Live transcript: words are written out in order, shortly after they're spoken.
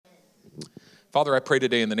Father, I pray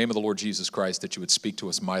today in the name of the Lord Jesus Christ that you would speak to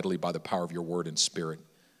us mightily by the power of your word and spirit.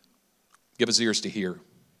 Give us ears to hear.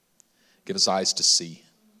 Give us eyes to see.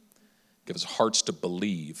 Give us hearts to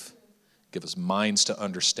believe. Give us minds to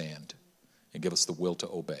understand. And give us the will to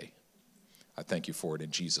obey. I thank you for it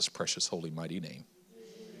in Jesus' precious, holy, mighty name.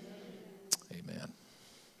 Amen.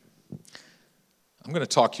 I'm going to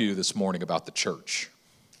talk to you this morning about the church.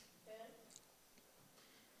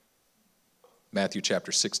 Matthew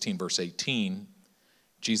chapter 16, verse 18,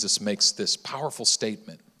 Jesus makes this powerful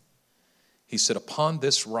statement. He said, upon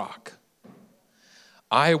this rock,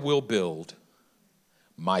 I will build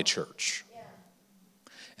my church,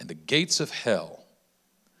 and the gates of hell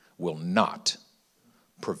will not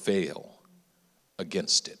prevail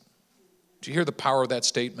against it. Do you hear the power of that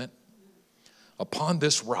statement? Upon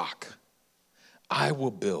this rock, I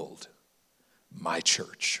will build my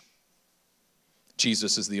church.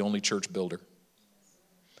 Jesus is the only church builder.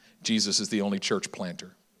 Jesus is the only church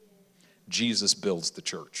planter. Jesus builds the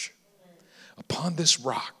church. Upon this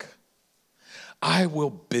rock, I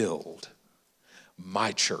will build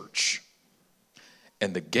my church,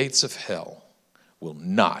 and the gates of hell will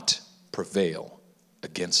not prevail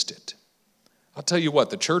against it. I'll tell you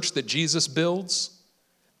what, the church that Jesus builds,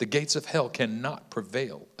 the gates of hell cannot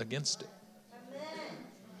prevail against it. Amen.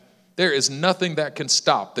 There is nothing that can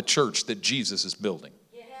stop the church that Jesus is building.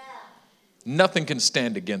 Nothing can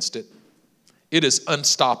stand against it. It is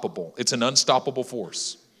unstoppable. It's an unstoppable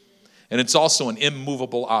force. And it's also an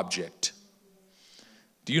immovable object.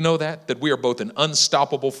 Do you know that? That we are both an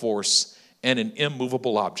unstoppable force and an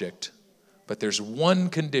immovable object. But there's one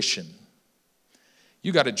condition.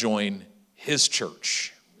 You got to join his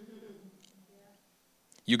church.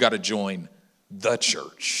 You got to join the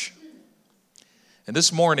church. And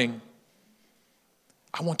this morning,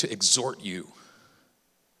 I want to exhort you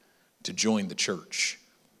to join the church.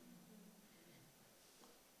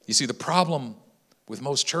 You see, the problem with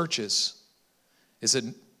most churches is that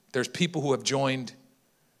there's people who have joined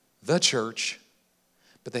the church,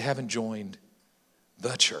 but they haven't joined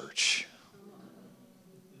the church.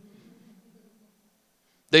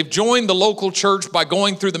 They've joined the local church by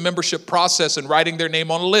going through the membership process and writing their name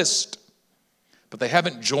on a list, but they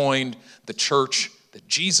haven't joined the church that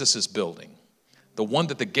Jesus is building, the one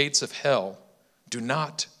that the gates of hell do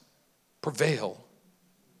not prevail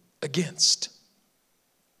against.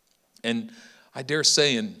 And I dare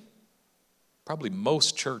say in probably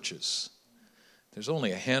most churches, there's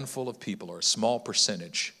only a handful of people or a small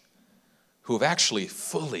percentage who have actually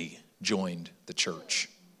fully joined the church.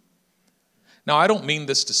 Now, I don't mean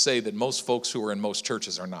this to say that most folks who are in most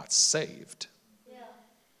churches are not saved.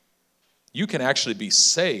 You can actually be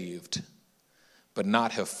saved, but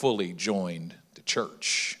not have fully joined the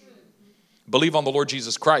church. Believe on the Lord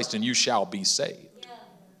Jesus Christ and you shall be saved.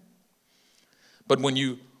 But when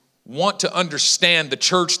you want to understand the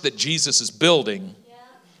church that Jesus is building,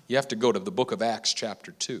 you have to go to the book of Acts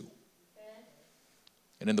chapter 2.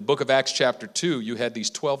 And in the book of Acts chapter 2, you had these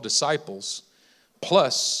 12 disciples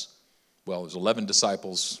plus, well, it was 11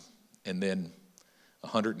 disciples and then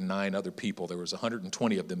 109 other people. There was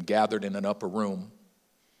 120 of them gathered in an upper room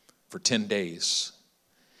for 10 days.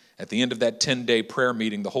 At the end of that 10-day prayer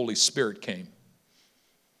meeting, the Holy Spirit came,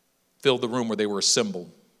 filled the room where they were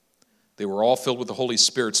assembled. They were all filled with the Holy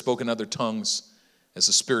Spirit, spoke in other tongues as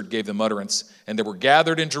the Spirit gave them utterance. And there were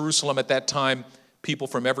gathered in Jerusalem at that time people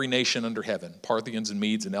from every nation under heaven, Parthians and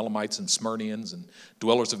Medes and Elamites and Smyrnians and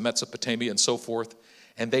dwellers of Mesopotamia and so forth.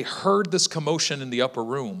 And they heard this commotion in the upper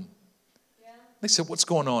room. They said, what's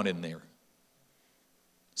going on in there?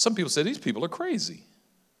 Some people said, these people are crazy.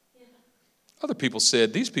 Other people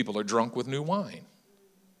said, these people are drunk with new wine.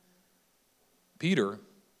 Peter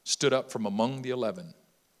stood up from among the 11.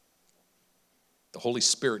 The Holy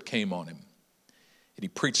Spirit came on him, and he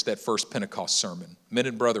preached that first Pentecost sermon. Men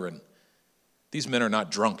and brethren, these men are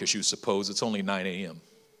not drunk as you suppose. It's only 9 a.m.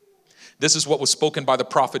 This is what was spoken by the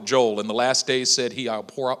prophet Joel. In the last days said he, I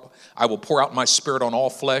will pour out my spirit on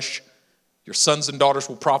all flesh. Your sons and daughters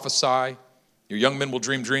will prophesy. Your young men will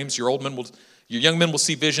dream dreams. Your young men will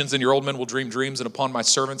see visions, and your old men will dream dreams. And upon my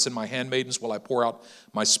servants and my handmaidens will I pour out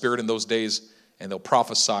my spirit in those days, and they'll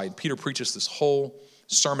prophesy. And Peter preaches this whole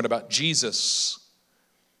sermon about Jesus,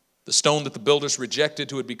 the stone that the builders rejected,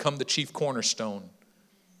 who had become the chief cornerstone.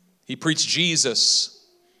 He preached Jesus,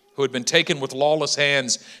 who had been taken with lawless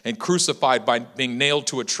hands and crucified by being nailed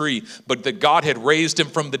to a tree, but that God had raised him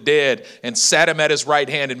from the dead and sat him at his right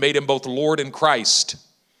hand and made him both Lord and Christ.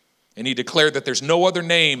 And he declared that there's no other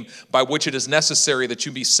name by which it is necessary that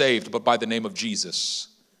you be saved but by the name of Jesus.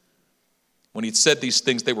 When he'd said these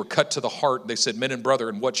things, they were cut to the heart. They said, men and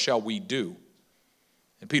brethren, what shall we do?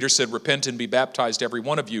 And Peter said, repent and be baptized, every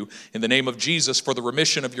one of you, in the name of Jesus for the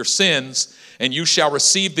remission of your sins, and you shall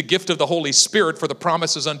receive the gift of the Holy Spirit, for the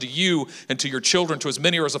promises unto you and to your children, to as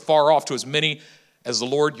many as are afar off, to as many as the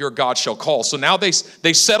Lord your God shall call. So now they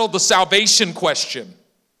settled the salvation question.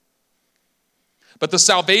 But the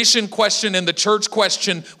salvation question and the church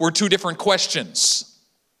question were two different questions.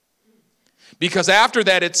 Because after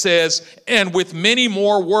that it says, and with many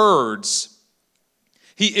more words,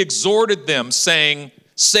 he exhorted them, saying,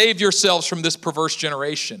 save yourselves from this perverse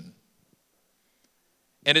generation.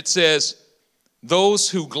 And it says,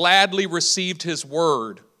 those who gladly received his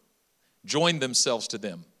word joined themselves to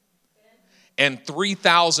them. And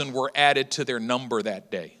 3,000 were added to their number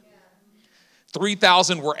that day.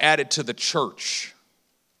 3,000 were added to the church.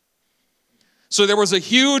 So there was a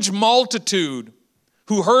huge multitude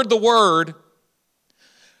who heard the word,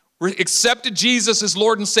 accepted Jesus as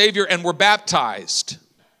Lord and Savior, and were baptized.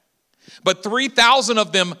 But 3,000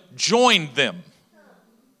 of them joined them.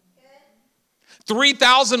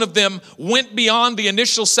 3,000 of them went beyond the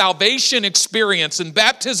initial salvation experience and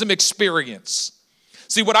baptism experience.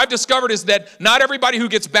 See, what I've discovered is that not everybody who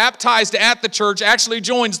gets baptized at the church actually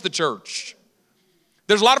joins the church.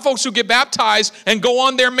 There's a lot of folks who get baptized and go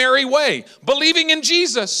on their merry way, believing in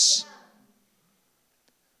Jesus,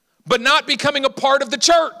 but not becoming a part of the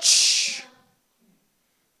church.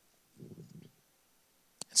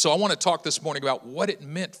 So I want to talk this morning about what it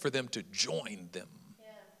meant for them to join them.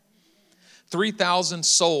 3,000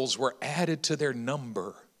 souls were added to their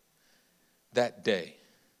number that day.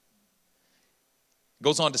 It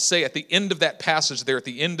goes on to say at the end of that passage there, at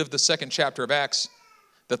the end of the second chapter of Acts,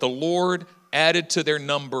 that the Lord added to their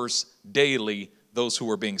numbers daily those who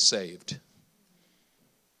were being saved.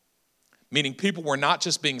 Meaning people were not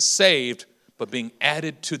just being saved, but being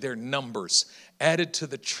added to their numbers, added to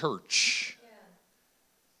the church.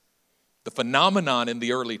 The phenomenon in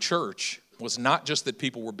the early church was not just that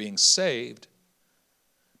people were being saved,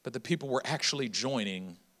 but that people were actually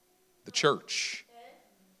joining the church.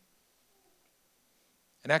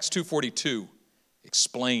 And Acts 2:42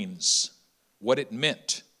 explains what it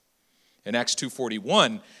meant. In Acts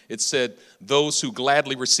 2:41, it said, those who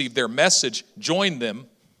gladly received their message joined them,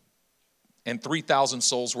 and 3,000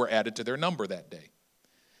 souls were added to their number that day.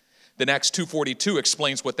 Then Acts 2:42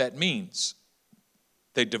 explains what that means.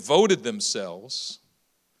 They devoted themselves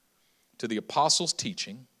to the apostles'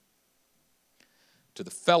 teaching, to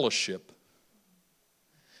the fellowship,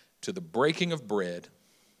 to the breaking of bread,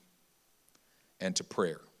 and to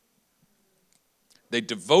prayer. They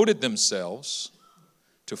devoted themselves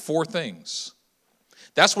to 4 things.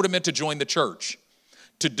 That's what it meant to join the church,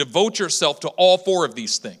 to devote yourself to all 4 of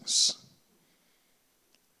these things.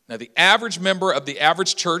 Now, the average member of the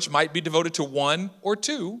average church might be devoted to 1 or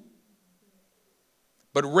 2,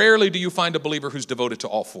 but rarely do you find a believer who's devoted to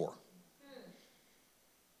all 4.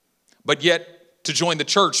 But yet, to join the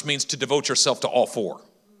church means to devote yourself to all 4.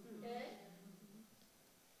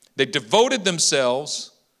 They devoted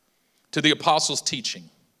themselves to the apostles' teaching.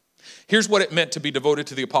 Here's what it meant to be devoted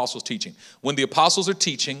to the apostles' teaching. When the apostles are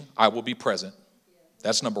teaching, I will be present.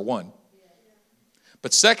 That's number 1.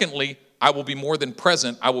 But secondly, I will be more than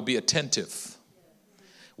present. I will be attentive.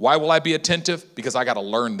 Why will I be attentive? Because I got to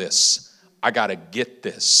learn this. I got to get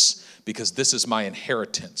this, because this is my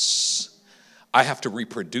inheritance. I have to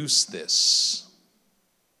reproduce this.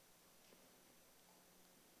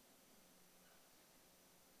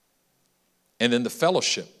 And then the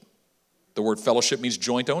fellowship. The word fellowship means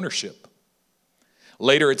joint ownership.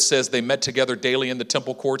 Later it says they met together daily in the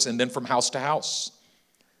temple courts and then from house to house.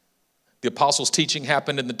 The apostles' teaching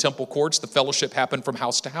happened in the temple courts. The fellowship happened from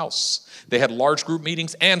house to house. They had large group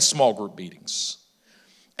meetings and small group meetings.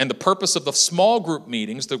 And the purpose of the small group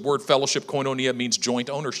meetings, the word fellowship, koinonia, means joint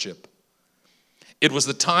ownership. It was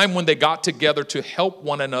the time when they got together to help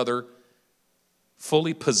one another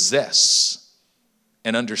fully possess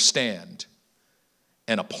and understand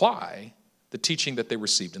and apply the teaching that they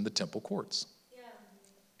received in the temple courts.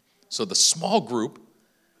 So the small group,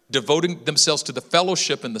 devoting themselves to the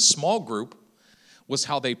fellowship in the small group, was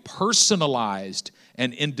how they personalized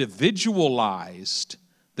and individualized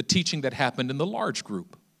the teaching that happened in the large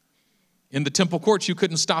group. In the temple courts, you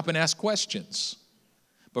couldn't stop and ask questions.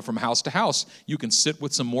 But from house to house, you can sit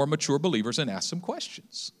with some more mature believers and ask some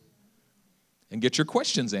questions and get your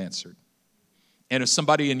questions answered. And if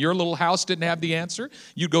somebody in your little house didn't have the answer,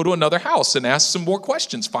 you go to another house and ask some more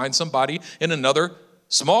questions. Find somebody in another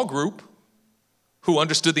small group who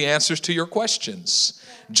understood the answers to your questions.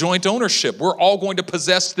 Joint ownership. We're all going to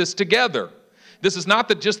possess this together. This is not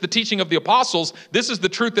just the teaching of the apostles. This is the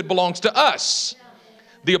truth that belongs to us.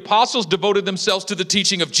 The apostles devoted themselves to the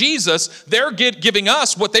teaching of Jesus. They're giving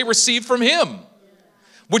us what they received from him,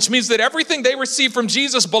 which means that everything they received from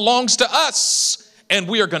Jesus belongs to us, and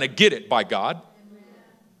we are going to get it by God.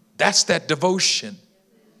 That's that devotion.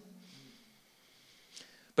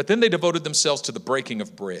 But then they devoted themselves to the breaking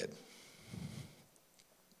of bread,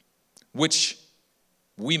 which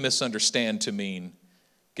we misunderstand to mean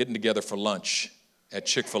getting together for lunch at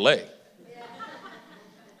Chick-fil-A.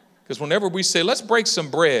 Because whenever we say, let's break some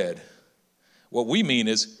bread, what we mean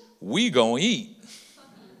is we gonna eat.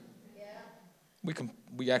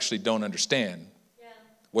 We actually don't understand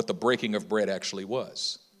what the breaking of bread actually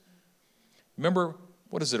was. Remember,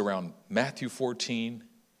 what is it around Matthew 14,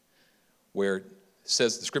 where it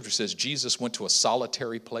says, the scripture says Jesus went to a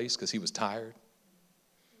solitary place because he was tired.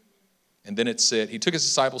 And then it said, he took his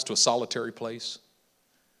disciples to a solitary place.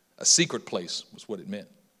 A secret place was what it meant.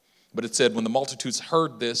 But it said, when the multitudes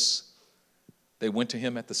heard this, they went to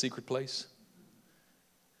him at the secret place.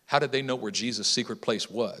 How did they know where Jesus' secret place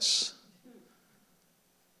was?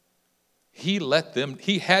 He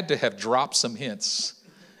had to have dropped some hints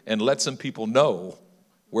and let some people know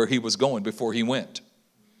where he was going before he went.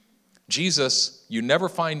 Jesus, you never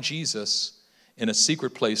find Jesus in a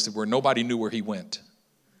secret place where nobody knew where he went.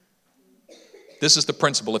 This is the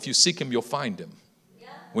principle. If you seek him, you'll find him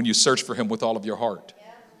when you search for him with all of your heart.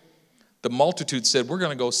 The multitude said, we're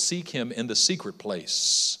going to go seek him in the secret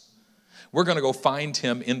place. We're going to go find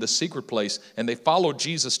him in the secret place. And they followed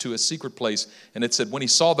Jesus to his secret place. And it said, when he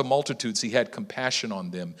saw the multitudes, he had compassion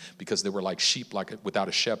on them because they were like sheep without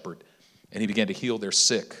a shepherd. And he began to heal their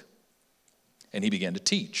sick. And he began to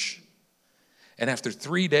teach. And after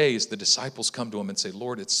 3 days, the disciples come to him and say,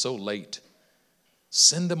 Lord, it's so late.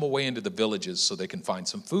 Send them away into the villages so they can find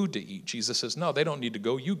some food to eat. Jesus says, no, they don't need to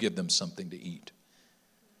go. You give them something to eat.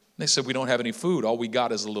 And they said, we don't have any food. All we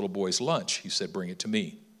got is a little boy's lunch. He said, bring it to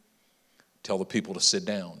me. Tell the people to sit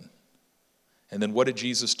down. And then what did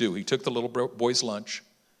Jesus do? He took the little boy's lunch.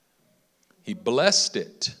 He blessed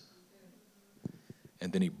it.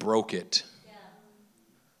 And then he broke it.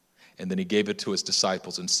 And then he gave it to his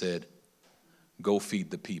disciples and said, go feed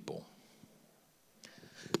the people.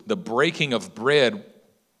 The breaking of bread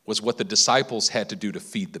was what the disciples had to do to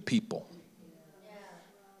feed the people.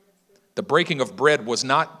 The breaking of bread was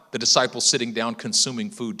not the disciples sitting down consuming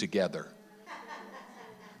food together.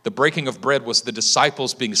 The breaking of bread was the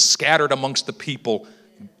disciples being scattered amongst the people,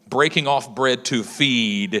 breaking off bread to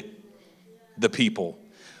feed the people.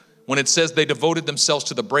 When it says they devoted themselves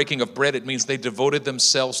to the breaking of bread, it means they devoted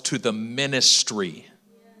themselves to the ministry.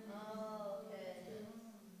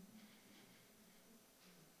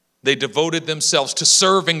 They devoted themselves to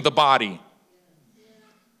serving the body.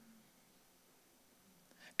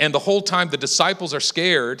 And the whole time the disciples are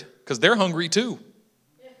scared because they're hungry too.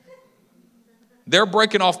 They're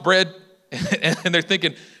breaking off bread and they're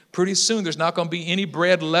thinking, pretty soon there's not going to be any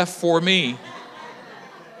bread left for me.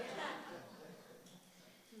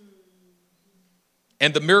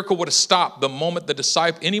 And the miracle would have stopped the moment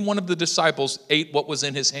any one of the disciples ate what was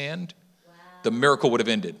in his hand. Wow. The miracle would have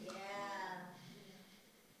ended. Yeah.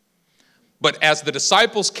 But as the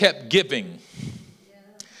disciples kept giving,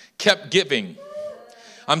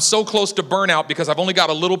 I'm so close to burnout because I've only got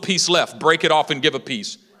a little piece left. Break it off and give a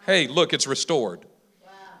piece. Hey, look, it's restored. Wow.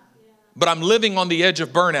 But I'm living on the edge of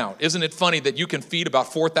burnout. Isn't it funny that you can feed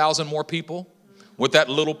about 4,000 more people with that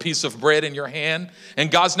little piece of bread in your hand? And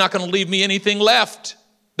God's not going to leave me anything left.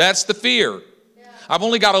 That's the fear. I've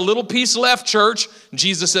only got a little piece left, church.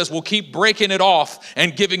 Jesus says, well, keep breaking it off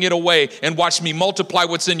and giving it away and watch me multiply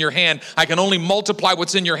what's in your hand. I can only multiply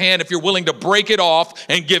what's in your hand if you're willing to break it off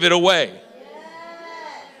and give it away.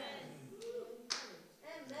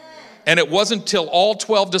 And it wasn't until all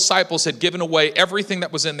 12 disciples had given away everything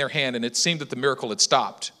that was in their hand, and it seemed that the miracle had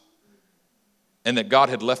stopped and that God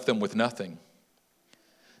had left them with nothing.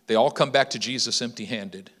 They all come back to Jesus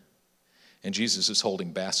empty-handed, and Jesus is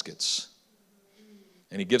holding baskets.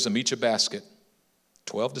 And he gives them each a basket,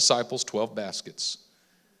 12 disciples, 12 baskets,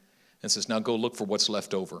 and says, now go look for what's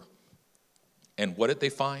left over. And what did they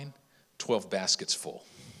find? 12 baskets full.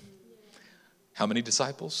 How many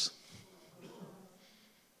disciples?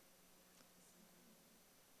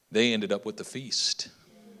 They ended up with the feast.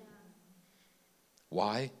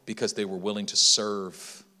 Why? Because they were willing to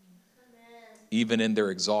serve, even in their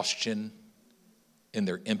exhaustion, in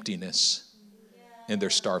their emptiness, in their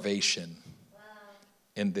starvation,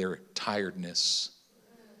 in their tiredness.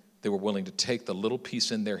 They were willing to take the little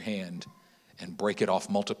piece in their hand and break it off,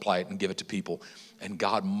 multiply it, and give it to people. And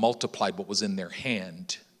God multiplied what was in their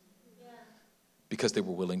hand because they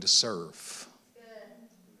were willing to serve.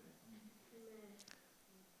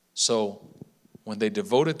 So When they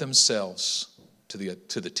devoted themselves to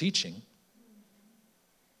the teaching,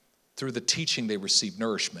 through the teaching they received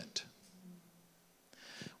nourishment.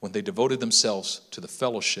 When they devoted themselves to the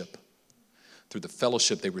fellowship, through the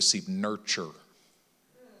fellowship they received nurture.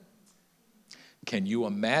 Can you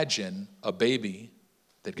imagine a baby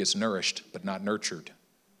that gets nourished but not nurtured?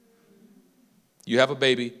 You have a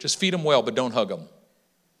baby, just feed them well, but don't hug them.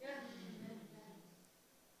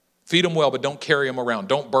 Feed them well, but don't carry them around.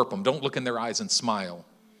 Don't burp them. Don't look in their eyes and smile.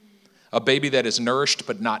 A baby that is nourished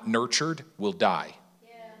but not nurtured will die.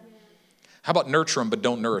 How about nurture them but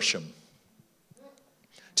don't nourish them?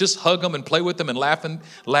 Just hug them and play with them and laugh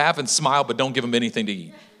and smile, but don't give them anything to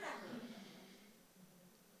eat.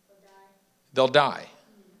 They'll die.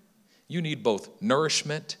 You need both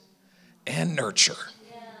nourishment and nurture.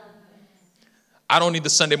 I don't need the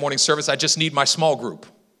Sunday morning service. I just need my small group.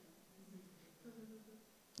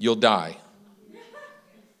 You'll die.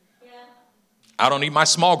 I don't need my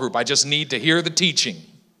small group. I just need to hear the teaching.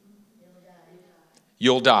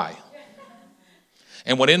 You'll die.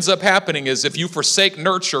 And what ends up happening is if you forsake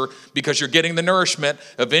nurture because you're getting the nourishment,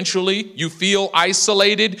 eventually you feel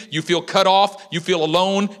isolated, you feel cut off, you feel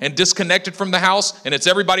alone and disconnected from the house, and it's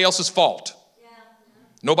everybody else's fault. Yeah.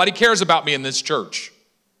 Nobody cares about me in this church.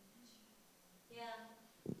 Yeah.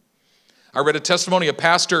 I read a testimony, a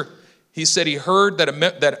pastor, he said he heard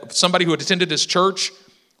that somebody who had attended his church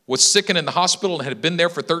was sick and in the hospital and had been there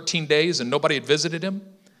for 13 days and nobody had visited him.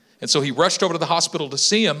 And so he rushed over to the hospital to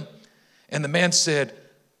see him. And the man said,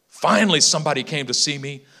 finally somebody came to see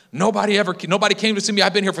me. Nobody came to see me.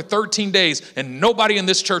 I've been here for 13 days and nobody in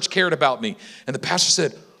this church cared about me. And the pastor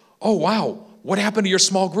said, oh, wow, what happened to your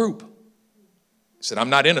small group? He said, I'm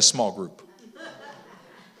not in a small group.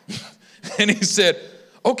 And he said,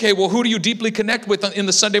 okay, well, who do you deeply connect with in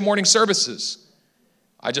the Sunday morning services?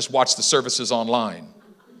 I just watch the services online.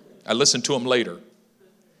 I listen to them later.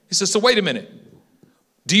 He says, so wait a minute.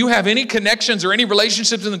 Do you have any connections or any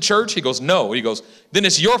relationships in the church? He goes, no. He goes, then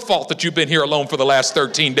it's your fault that you've been here alone for the last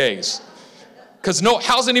 13 days. Because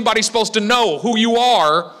how's anybody supposed to know who you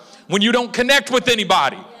are when you don't connect with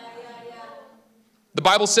anybody? The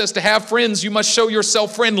Bible says to have friends, you must show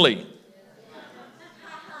yourself friendly.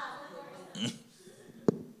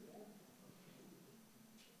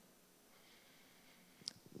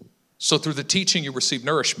 So through the teaching, you receive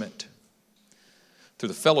nourishment. Through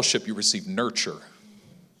the fellowship, you receive nurture.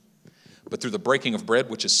 But through the breaking of bread,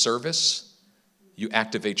 which is service, you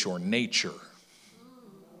activate your nature.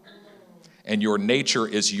 And your nature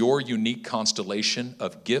is your unique constellation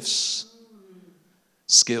of gifts,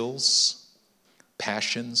 skills,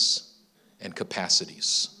 passions, and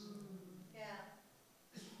capacities.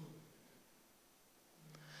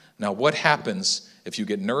 Now, what happens if you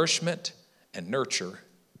get nourishment and nurture,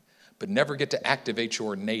 but never get to activate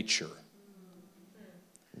your nature?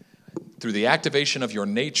 Through the activation of your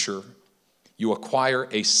nature, you acquire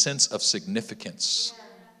a sense of significance.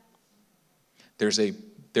 There's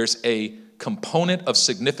a component of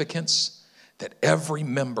significance that every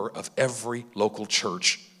member of every local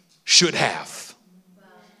church should have.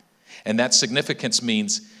 And that significance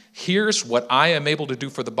means, here's what I am able to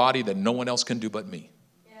do for the body that no one else can do but me.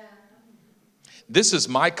 This is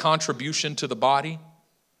my contribution to the body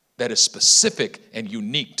that is specific and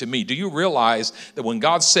unique to me. Do you realize that when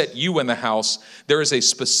God set you in the house, there is a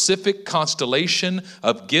specific constellation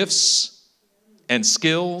of gifts and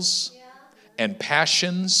skills and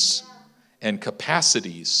passions and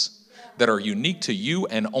capacities that are unique to you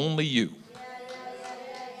and only you?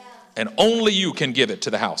 And only you can give it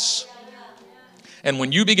to the house. And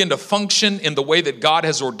when you begin to function in the way that God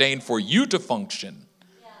has ordained for you to function,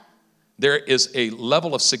 there is a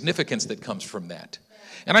level of significance that comes from that.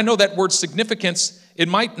 And I know that word significance, it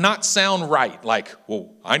might not sound right, like,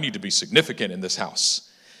 well, I need to be significant in this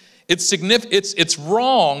house. It's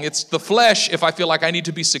wrong, it's the flesh if I feel like I need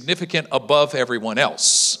to be significant above everyone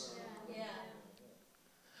else.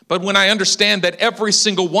 But when I understand that every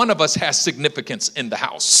single one of us has significance in the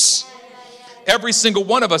house. Every single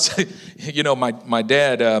one of us, you know, my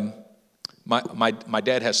dad, my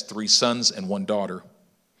dad has 3 sons and 1 daughter.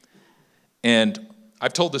 And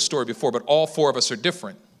I've told this story before, but all 4 of us are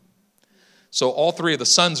different. So all 3 of the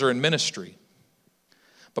sons are in ministry.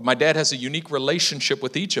 But my dad has a unique relationship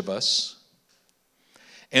with each of us.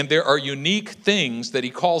 And there are unique things that he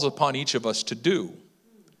calls upon each of us to do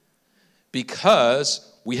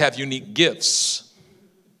because we have unique gifts.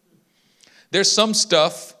 There's some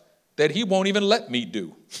stuff that he won't even let me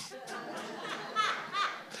do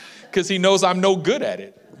because he knows I'm no good at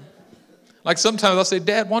it. Like sometimes I'll say,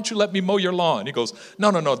 Dad, why don't you let me mow your lawn? He goes, no,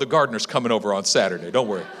 the gardener's coming over on Saturday. Don't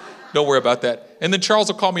worry. Don't worry about that. And then Charles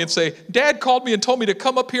will call me and say, Dad called me and told me to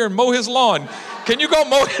come up here and mow his lawn. Can you go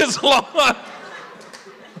mow his lawn?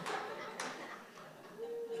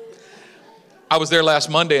 I was there last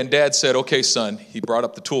Monday and Dad said, okay, son, he brought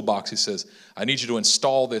up the toolbox. He says, I need you to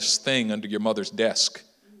install this thing under your mother's desk.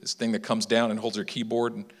 This thing that comes down and holds her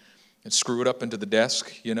keyboard and screw it up into the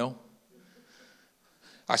desk, you know.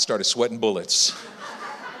 I started sweating bullets.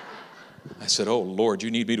 I said, oh, Lord, you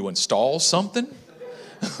need me to install something?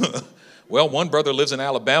 Well, one brother lives in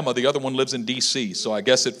Alabama, the other one lives in D.C., so I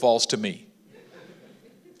guess it falls to me.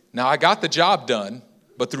 Now, I got the job done,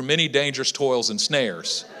 but through many dangerous toils and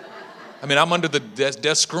snares. I mean, I'm under the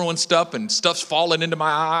desk screwing stuff, and stuff's falling into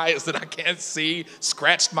my eyes that I can't see,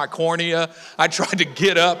 scratched my cornea. I tried to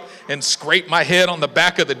get up and scrape my head on the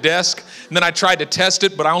back of the desk, and then I tried to test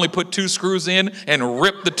it, but I only put 2 screws in and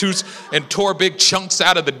ripped the 2 and tore big chunks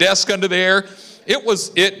out of the desk under there. It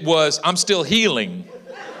was, I'm still healing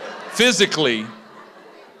physically.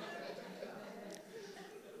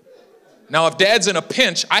 Now, if Dad's in a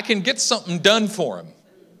pinch, I can get something done for him.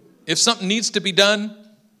 If something needs to be done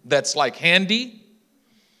that's like handy,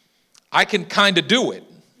 I can kind of do it.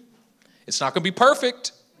 It's not going to be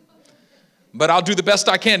perfect, but I'll do the best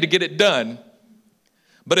I can to get it done.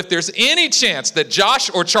 But if there's any chance that Josh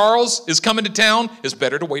or Charles is coming to town, it's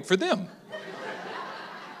better to wait for them.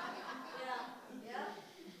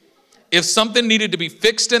 If something needed to be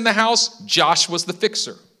fixed in the house, Josh was the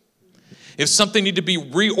fixer. If something needed to be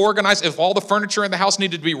reorganized, if all the furniture in the house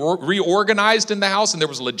needed to be reorganized in the house and there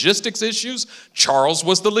was logistics issues, Charles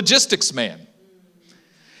was the logistics man.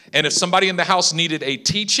 And if somebody in the house needed a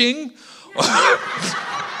teaching,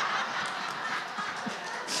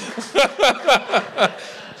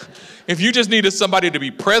 if you just needed somebody to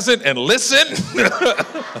be present and listen,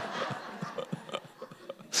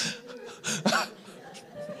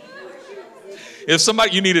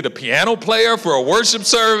 if you needed a piano player for a worship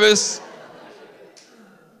service,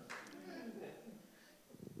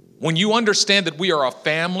 when you understand that we are a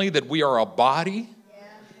family, that we are a body,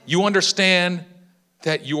 you understand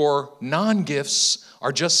that your non-gifts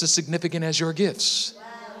are just as significant as your gifts.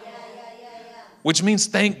 Which means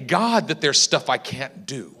thank God that there's stuff I can't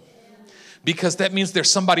do, because that means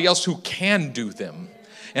there's somebody else who can do them.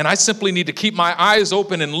 And I simply need to keep my eyes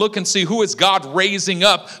open and look and see who is God raising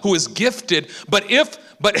up, who is gifted. But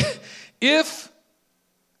if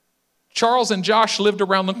Charles and Josh lived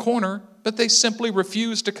around the corner, but they simply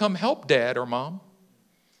refused to come help Dad or Mom,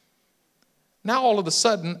 now all of a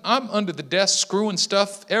sudden I'm under the desk screwing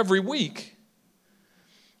stuff every week.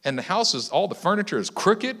 And the house all the furniture is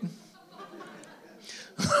crooked.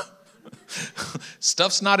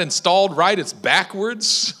 Stuff's not installed right, it's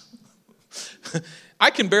backwards.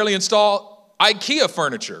 I can barely install IKEA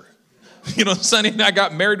furniture. You know, Sonny and I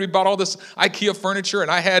got married, we bought all this IKEA furniture,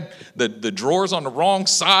 and I had the drawers on the wrong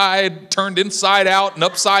side, turned inside out and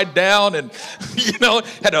upside down, and, you know,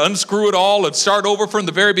 had to unscrew it all and start over from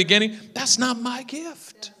the very beginning. That's not my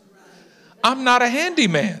gift. I'm not a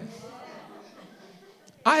handyman.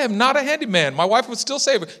 I am not a handyman. My wife would still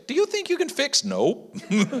say, do you think you can fix? Nope.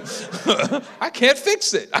 I can't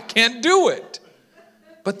fix it. I can't do it.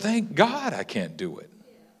 But thank God I can't do it,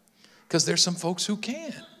 because there's some folks who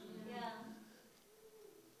can.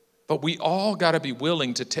 But we all got to be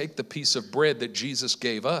willing to take the piece of bread that Jesus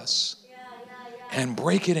gave us and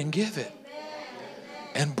break it and give it.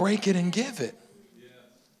 And break it and give it.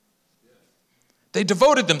 They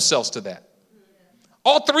devoted themselves to that.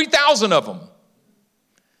 All 3,000 of them.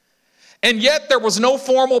 And yet there was no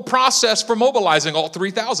formal process for mobilizing all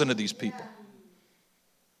 3,000 of these people.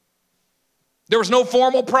 There was no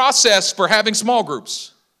formal process for having small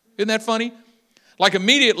groups. Isn't that funny? Like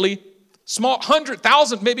immediately, small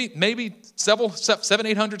 100,000, maybe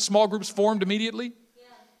 700-800 small groups formed immediately,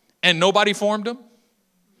 and nobody formed them.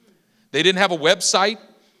 They didn't have a website.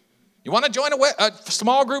 You want to join a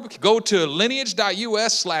small group? Go to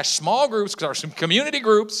lineage.us/small groups, because there are some community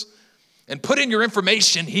groups, and put in your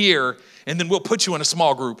information here, and then we'll put you in a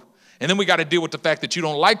small group. And then we got to deal with the fact that you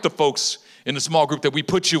don't like the folks in the small group that we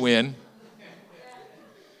put you in.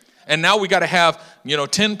 And now we got to have,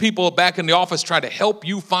 10 people back in the office trying to help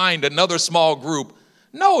you find another small group.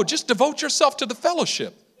 No, just devote yourself to the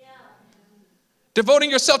fellowship. Yeah.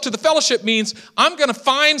 Devoting yourself to the fellowship means I'm going to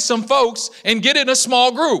find some folks and get in a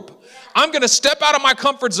small group. Yeah. I'm going to step out of my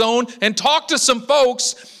comfort zone and talk to some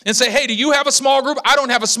folks and say, hey, do you have a small group? I don't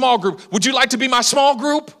have a small group. Would you like to be my small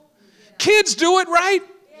group? Yeah. Kids do it, right?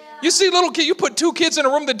 Yeah. You see little kids, you put 2 kids in a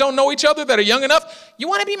room that don't know each other, that are young enough. You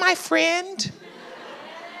want to be my friend?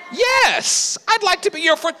 Yes, I'd like to be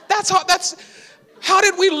your friend. How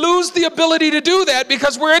did we lose the ability to do that?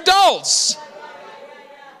 Because we're adults.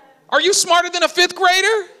 Are you smarter than a fifth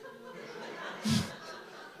grader?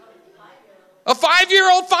 A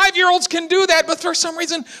 5-year-old, 5-year-olds can do that, but for some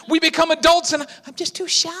reason we become adults and I'm just too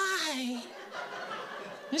shy. I'm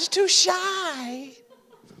just too shy.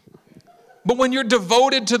 But when you're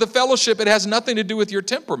devoted to the fellowship, it has nothing to do with your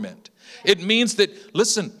temperament. It means that,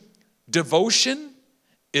 listen, devotion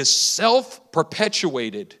is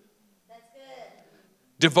self-perpetuated. That's good.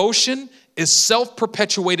 Devotion is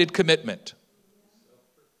self-perpetuated commitment.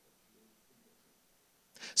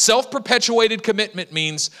 Self-perpetuated commitment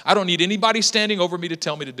means I don't need anybody standing over me to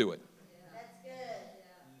tell me to do it. That's good.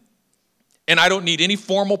 And I don't need any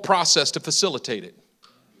formal process to facilitate it.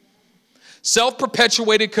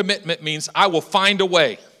 Self-perpetuated commitment means I will find a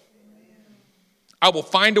way. I will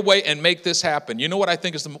find a way and make this happen. You know what I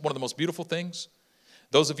think is one of the most beautiful things?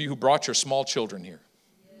 Those of you who brought your small children here.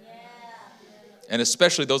 Yeah. And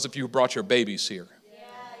especially those of you who brought your babies here. Yeah.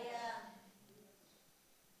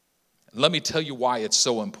 Let me tell you why it's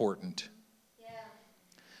so important. Yeah.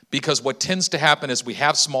 Because what tends to happen is we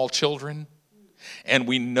have small children and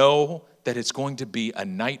we know that it's going to be a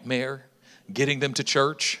nightmare getting them to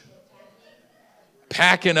church,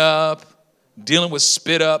 packing up, dealing with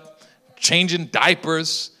spit up, changing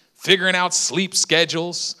diapers, figuring out sleep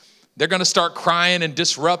schedules. They're going to start crying and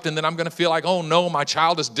disrupt, and then I'm going to feel like, oh no, my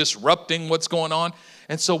child is disrupting what's going on.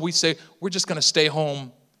 And so we say, we're just going to stay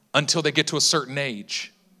home until they get to a certain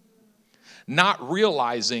age. Not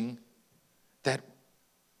realizing that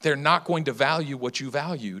they're not going to value what you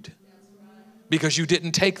valued because you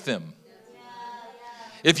didn't take them.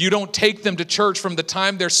 If you don't take them to church from the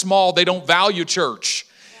time they're small, they don't value church.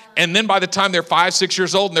 And then by the time they're 5, 6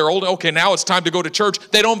 years old and they're old, okay, now it's time to go to church.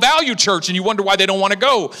 They don't value church and you wonder why they don't want to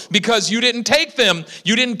go because you didn't take them.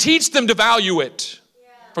 You didn't teach them to value it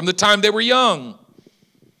from the time they were young.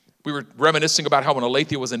 We were reminiscing about how when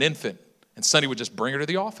Alethea was an infant and Sonny would just bring her to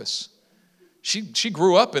the office. She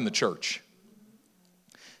grew up in the church.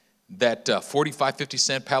 That 4550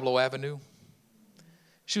 San Pablo Avenue,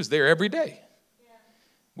 she was there every day.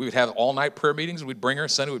 We would have all-night prayer meetings. We'd bring her.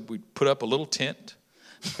 Sonny we'd put up a little tent.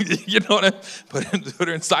 You know what I mean? Put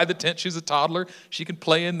her inside the tent. She's a toddler. She can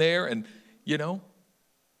play in there and, you know.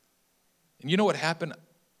 And you know what happened?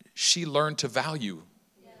 She learned to value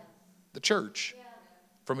the church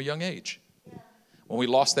from a young age. When we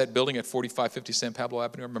lost that building at 4550 San Pablo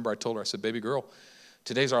Avenue, I remember I told her, I said, baby girl,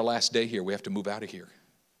 today's our last day here. We have to move out of here.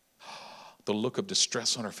 The look of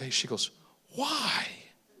distress on her face. She goes, why?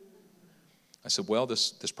 I said, well,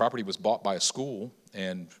 this property was bought by a school,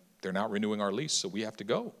 and they're not renewing our lease, so we have to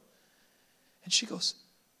go. And she goes,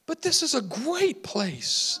 but this is a great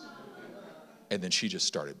place. And then she just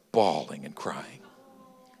started bawling and crying.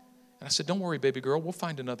 And I said, don't worry, baby girl, we'll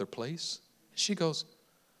find another place. And she goes,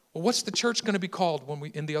 well, what's the church going to be called when we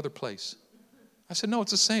in the other place? I said, no,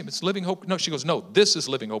 it's the same. It's Living Hope. No, she goes, no, this is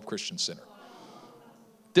Living Hope Christian Center.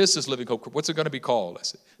 This is Living Hope. What's it going to be called? I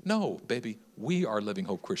said, no, baby, we are Living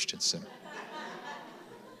Hope Christian Center.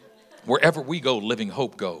 Wherever we go, Living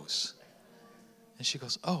Hope goes. And she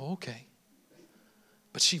goes, oh, okay.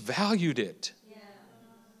 But she valued it. Yeah.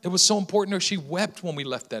 It was so important to her. She wept when we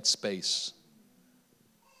left that space.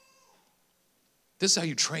 This is how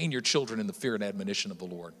you train your children in the fear and admonition of the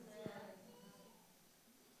Lord.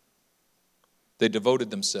 They devoted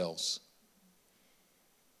themselves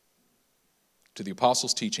to the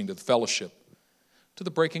apostles' teaching, to the fellowship, to the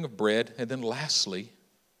breaking of bread, and then lastly,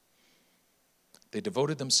 they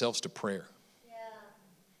devoted themselves to prayer. Yeah.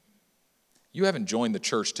 You haven't joined the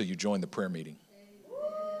church till you join the prayer meeting.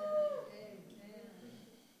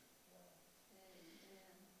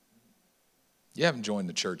 You haven't joined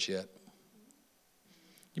the church yet.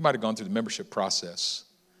 You might have gone through the membership process,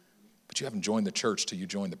 but you haven't joined the church till you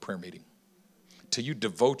join the prayer meeting, till you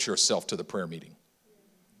devote yourself to the prayer meeting.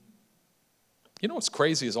 You know what's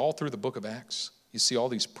crazy is all through the book of Acts, you see all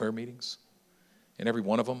these prayer meetings, and every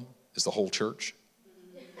one of them is the whole church.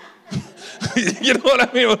 You know what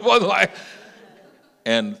I mean? It wasn't like,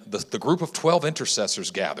 and the group of 12 intercessors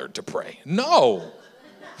gathered to pray. No.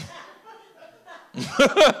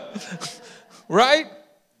 Right?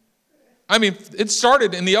 I mean, it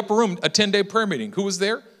started in the upper room, a 10-day prayer meeting. Who was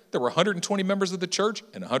there? There were 120 members of the church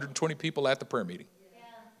and 120 people at the prayer meeting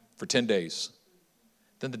for 10 days.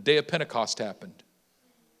 Then the day of Pentecost happened.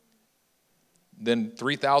 Then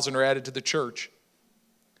 3,000 are added to the church.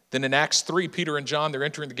 Then in Acts 3, Peter and John, they're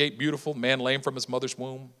entering the gate beautiful, man lame from his mother's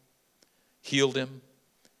womb, healed him.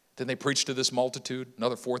 Then they preached to this multitude.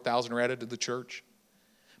 Another 4,000 are added to the church.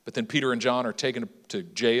 But then Peter and John are taken to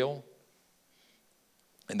jail.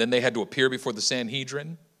 And then they had to appear before the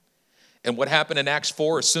Sanhedrin. And what happened in Acts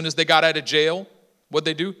 4, as soon as they got out of jail, what'd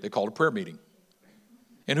they do? They called a prayer meeting.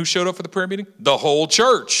 And who showed up for the prayer meeting? The whole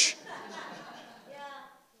church.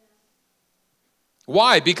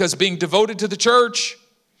 Why? Because being devoted to the church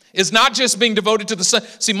is not just being devoted to the Sunday.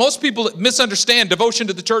 See, most people misunderstand devotion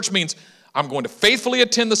to the church means I'm going to faithfully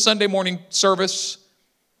attend the Sunday morning service,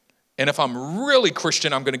 and if I'm really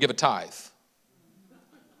Christian, I'm going to give a tithe.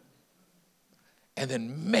 And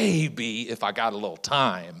then maybe, if I got a little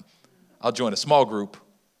time, I'll join a small group,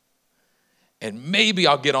 and maybe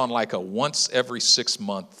I'll get on like a once every 6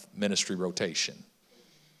 month ministry rotation.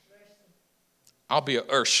 I'll be an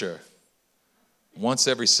usher once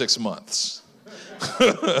every 6 months.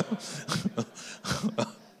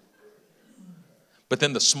 But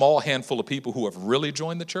then the small handful of people who have really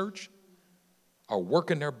joined the church are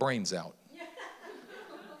working their brains out.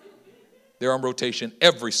 They're on rotation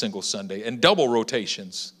every single Sunday and double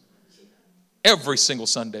rotations every single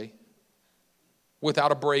Sunday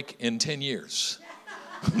without a break in 10 years.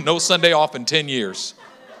 No Sunday off in 10 years.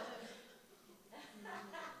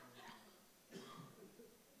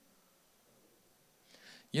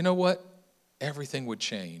 You know what? Everything would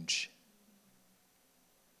change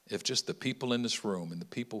if just the people in this room and the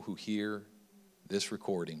people who hear this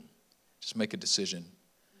recording just make a decision.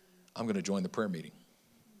 I'm going to join the prayer meeting.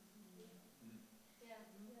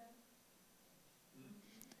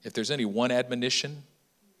 If there's any one admonition,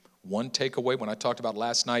 one takeaway, when I talked about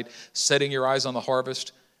last night, setting your eyes on the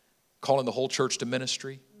harvest, calling the whole church to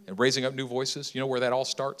ministry, and raising up new voices, you know where that all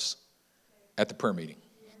starts? At the prayer meeting.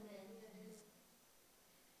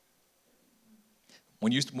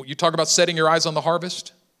 When you talk about setting your eyes on the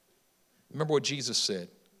harvest, remember what Jesus said.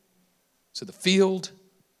 So the field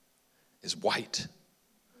is white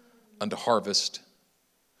unto harvest,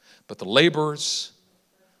 but the laborers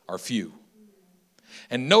are few.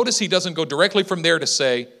 And notice he doesn't go directly from there to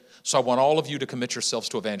say, so I want all of you to commit yourselves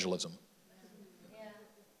to evangelism. Yeah.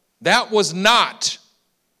 That was not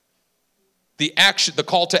the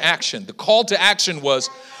call to action. The call to action was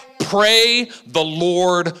pray the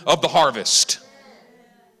Lord of the harvest.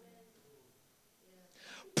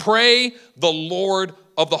 Pray the Lord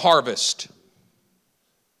of the harvest.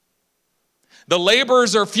 The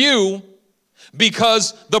laborers are few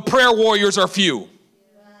because the prayer warriors are few.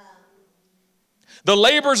 The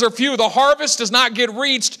laborers are few. The harvest does not get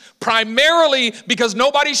reached primarily because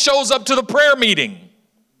nobody shows up to the prayer meeting.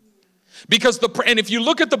 And if you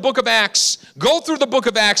look at the book of Acts, go through the book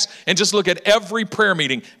of Acts and just look at every prayer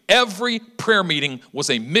meeting. Every prayer meeting was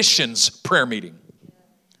a missions prayer meeting.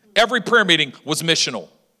 Every prayer meeting was missional.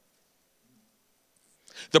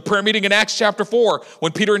 The prayer meeting in Acts chapter 4,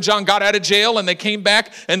 when Peter and John got out of jail and they came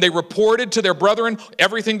back and they reported to their brethren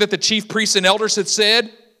everything that the chief priests and elders had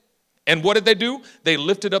said. And what did they do? They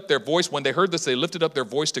lifted up their voice. When they heard this, they lifted up their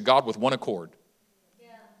voice to God with one accord. Yeah.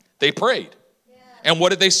 They prayed. Yeah. And what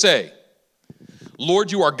did they say?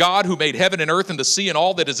 Lord, you are God who made heaven and earth and the sea and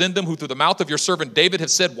all that is in them, who through the mouth of your servant David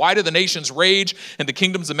have said, why do the nations rage and the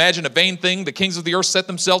kingdoms imagine a vain thing? The kings of the earth set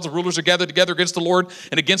themselves, the rulers are gathered together against the Lord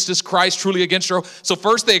and against his Christ, truly against your... So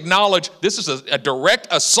first they acknowledge this is a direct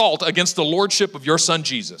assault against the lordship of your son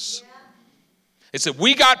Jesus. Yeah. It said,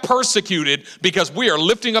 we got persecuted because we are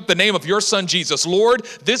lifting up the name of your son Jesus. Lord,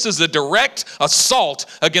 this is a direct assault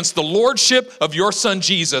against the lordship of your son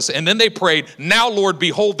Jesus. And then they prayed, now, Lord,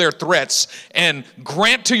 behold their threats and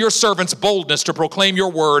grant to your servants boldness to proclaim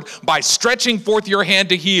your word by stretching forth your hand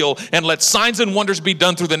to heal, and let signs and wonders be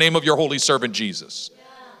done through the name of your holy servant Jesus. Yeah.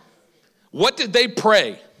 What did they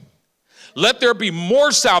pray? Let there be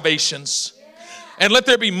more salvations, and let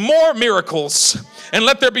there be more miracles, and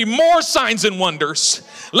let there be more signs and wonders.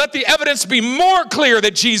 Let the evidence be more clear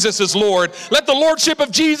that Jesus is Lord. Let the lordship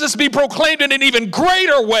of Jesus be proclaimed in an even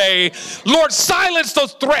greater way. Lord, silence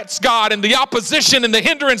those threats, God, and the opposition and the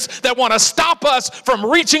hindrance that want to stop us from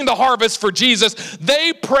reaching the harvest for Jesus.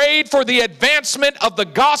 They prayed for the advancement of the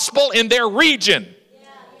gospel in their region.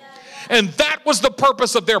 And that was the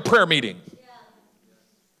purpose of their prayer meeting.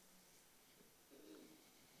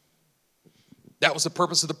 That was the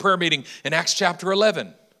purpose of the prayer meeting in Acts chapter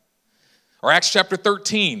 11 or Acts chapter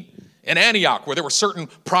 13 in Antioch, where there were certain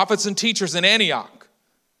prophets and teachers in Antioch.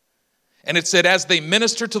 And it said, as they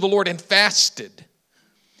ministered to the Lord and fasted,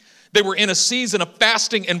 they were in a season of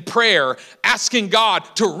fasting and prayer, asking God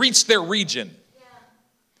to reach their region.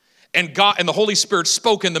 And God and the Holy Spirit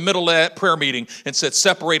spoke in the middle of that prayer meeting and said,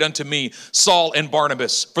 separate unto me Saul and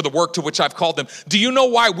Barnabas for the work to which I've called them. Do you know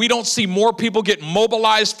why we don't see more people get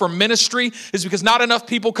mobilized for ministry? Is because not enough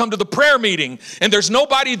people come to the prayer meeting, and there's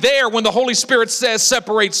nobody there when the Holy Spirit says,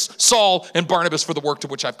 separate Saul and Barnabas for the work to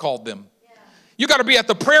which I've called them. Yeah. You got to be at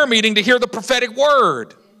the prayer meeting to hear the prophetic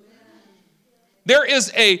word. There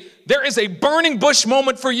is a burning bush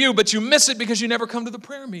moment for you, but you miss it because you never come to the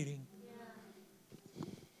prayer meeting.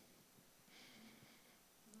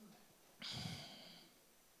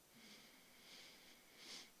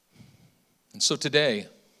 And so today,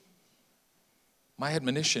 my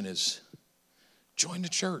admonition is join the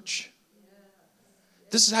church.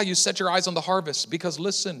 This is how you set your eyes on the harvest, because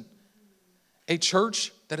listen, a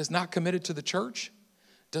church that is not committed to the church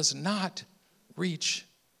does not reach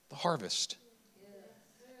the harvest.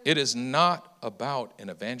 It is not about an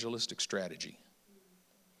evangelistic strategy.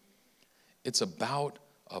 It's about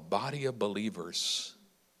a body of believers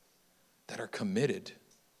that are committed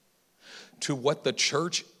to what the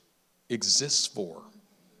church exists for.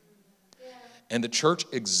 And the church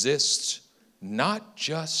exists not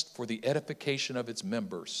just for the edification of its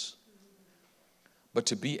members, but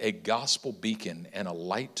to be a gospel beacon and a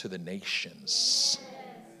light to the nations.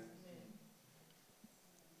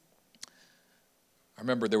 I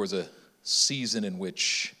remember there was a season in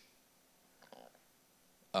which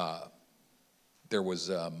there was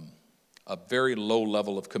a very low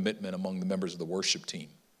level of commitment among the members of the worship team.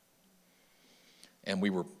 And we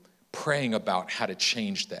were praying about how to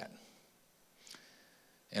change that.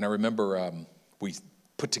 And I remember we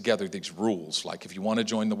put together these rules, like if you want to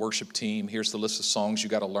join the worship team, here's the list of songs you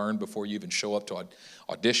got to learn before you even show up to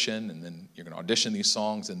audition, and then you're going to audition these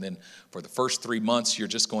songs, and then for the first 3 months, you're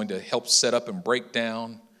just going to help set up and break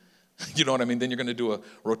down. You know what I mean? Then you're going to do a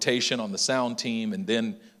rotation on the sound team, and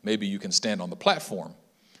then maybe you can stand on the platform.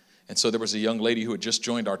 And so there was a young lady who had just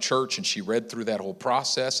joined our church, and she read through that whole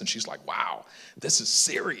process, and she's like, wow, this is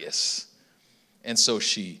serious. And so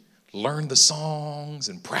she learned the songs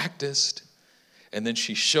and practiced, and then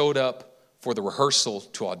she showed up for the rehearsal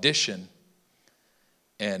to audition,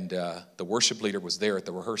 and the worship leader was there at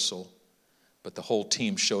the rehearsal, but the whole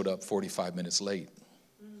team showed up 45 minutes late,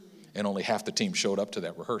 and only half the team showed up to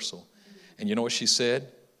that rehearsal. And you know what she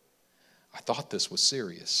said? I thought this was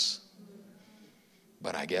serious,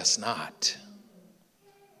 but I guess not.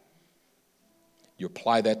 You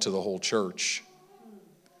apply that to the whole church.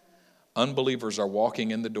 Unbelievers are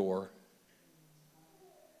walking in the door,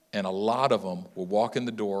 and a lot of them will walk in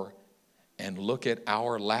the door and look at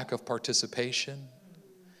our lack of participation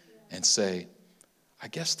and say, I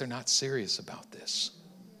guess they're not serious about this.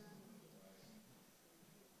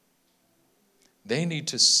 They need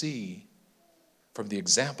to see from the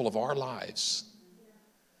example of our lives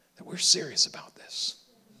that we're serious about this,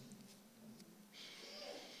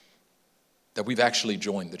 that we've actually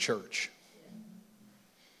joined the church.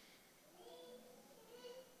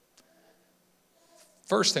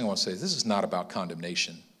 First thing I want to say is this is not about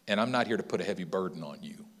condemnation, and I'm not here to put a heavy burden on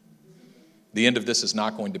you. The end of this is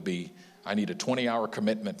not going to be, I need a 20-hour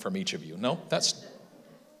commitment from each of you. No, that's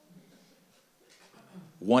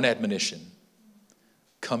one admonition.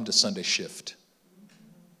 Come to Sunday shift.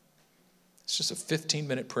 It's just a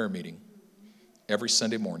 15-minute prayer meeting every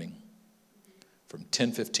Sunday morning from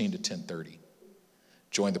 10:15 to 10:30.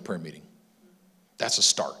 Join the prayer meeting. That's a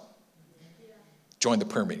start. Join the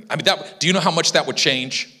prayer meeting. I mean, do you know how much that would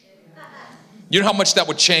change? You know how much that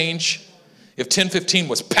would change if 10:15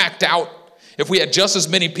 was packed out? If we had just as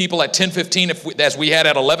many people at 10:15 as we had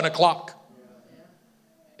at 11 o'clock?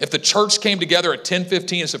 If the church came together at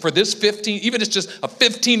 10:15 and said, for this 15, even if it's just a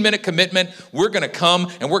 15-minute commitment, we're going to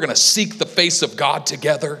come and we're going to seek the face of God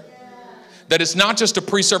together. That it's not just a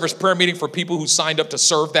pre-service prayer meeting for people who signed up to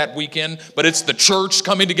serve that weekend, but it's the church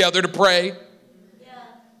coming together to pray.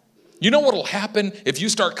 You know what will happen if you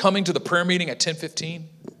start coming to the prayer meeting at 10:15?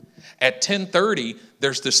 At 10:30,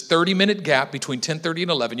 there's this 30-minute gap between 10:30 and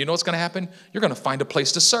 11. You know what's going to happen? You're going to find a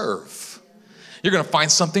place to serve. You're going to find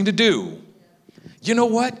something to do. You know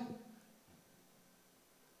what?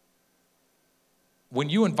 When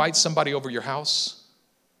you invite somebody over your house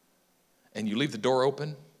and you leave the door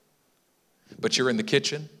open, but you're in the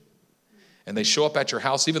kitchen, and they show up at your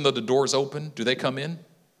house, even though the door's open, do they come in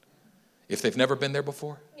if they've never been there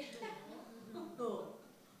before?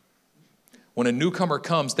 When a newcomer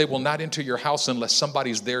comes, they will not enter your house unless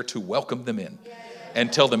somebody's there to welcome them in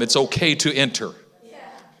and tell them it's okay to enter.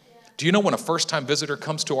 Do you know when a first-time visitor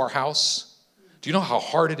comes to our house, do you know how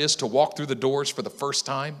hard it is to walk through the doors for the first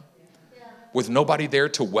time with nobody there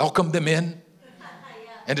to welcome them in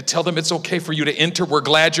and to tell them it's okay for you to enter? We're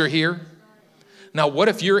glad you're here. Now, what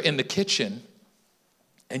if you're in the kitchen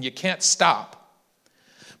and you can't stop,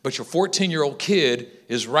 but your 14-year-old kid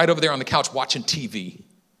is right over there on the couch watching TV?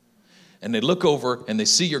 And they look over and they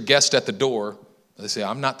see your guest at the door. They say,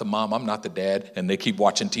 I'm not the mom, I'm not the dad. And they keep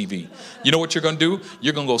watching TV. You know what you're going to do?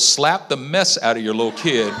 You're going to go slap the mess out of your little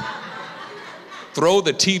kid, throw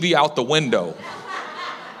the TV out the window,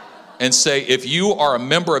 and say, if you are a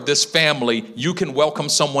member of this family, you can welcome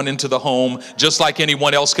someone into the home just like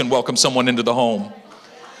anyone else can welcome someone into the home.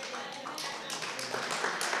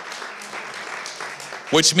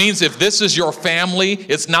 Which means if this is your family,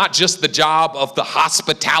 it's not just the job of the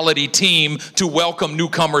hospitality team to welcome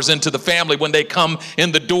newcomers into the family when they come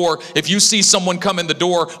in the door. If you see someone come in the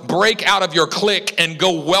door, break out of your clique and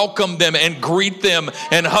go welcome them and greet them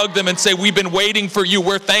and hug them and say, we've been waiting for you.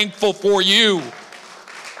 We're thankful for you.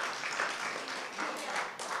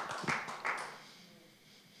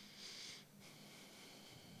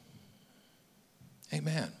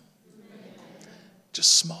 Amen.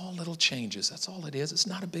 Just small little changes. That's all it is. It's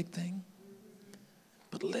not a big thing.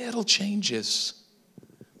 But little changes.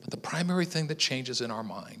 But the primary thing that changes in our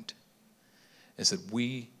mind is that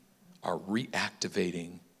we are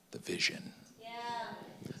reactivating the vision. Yeah.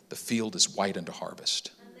 The field is white unto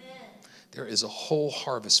harvest. Amen. There is a whole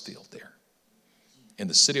harvest field there in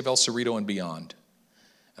the city of El Cerrito and beyond.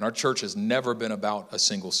 And our church has never been about a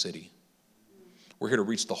single city. We're here to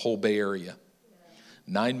reach the whole Bay Area.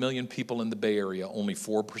 9 million people in the Bay Area, only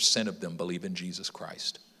 4% of them believe in Jesus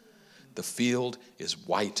Christ. The field is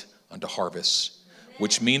white unto harvest,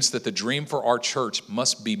 which means that the dream for our church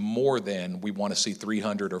must be more than we want to see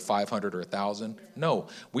 300 or 500 or 1,000. No,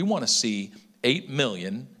 we want to see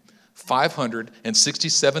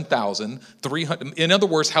 8,567,300. In other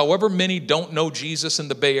words, however many don't know Jesus in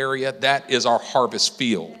the Bay Area, that is our harvest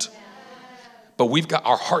field. But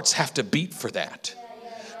our hearts have to beat for that.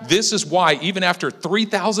 This is why even after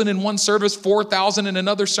 3,000 in one service, 4,000 in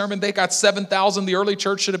another sermon, they got 7,000. The early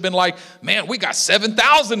church should have been like, man, we got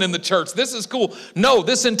 7,000 in the church. This is cool. No,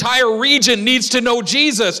 this entire region needs to know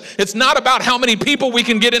Jesus. It's not about how many people we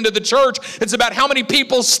can get into the church. It's about how many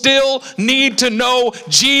people still need to know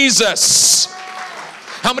Jesus.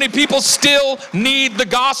 How many people still need the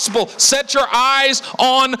gospel? Set your eyes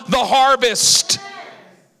on the harvest.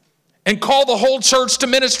 And call the whole church to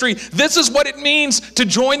ministry. This is what it means to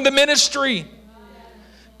join the ministry.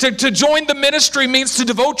 To join the ministry means to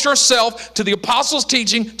devote yourself to the apostles'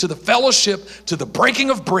 teaching, to the fellowship, to the breaking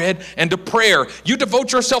of bread, and to prayer. You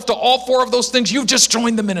devote yourself to all four of those things, you've just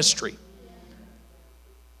joined the ministry.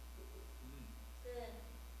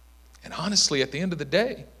 And honestly, at the end of the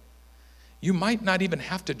day, you might not even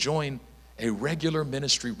have to join a regular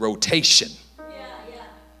ministry rotation.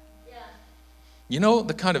 You know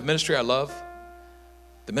the kind of ministry I love?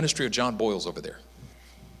 The ministry of John Boyles over there.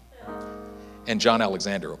 And John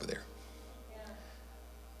Alexander over there.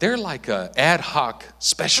 They're like an ad hoc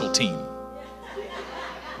special team.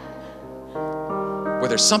 Where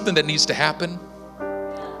there's something that needs to happen.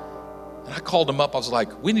 And I called them up. I was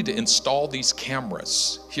like, we need to install these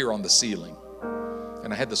cameras here on the ceiling.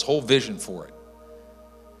 And I had this whole vision for it.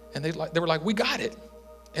 And they were like, we got it.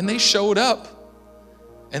 And they showed up.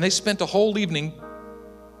 And they spent a whole evening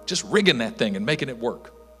just rigging that thing and making it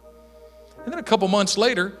work. And then a couple months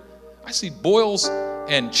later, I see Boyles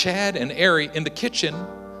and Chad and Ari in the kitchen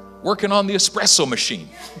working on the espresso machine.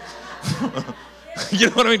 You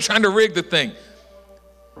know what I mean? Trying to rig the thing.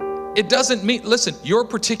 It doesn't mean, listen, your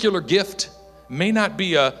particular gift may not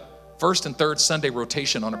be a first and third Sunday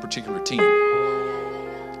rotation on a particular team.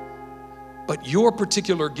 But your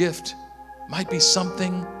particular gift might be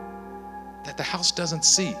something that the house doesn't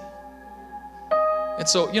see. And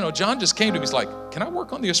so, John just came to me. He's like, can I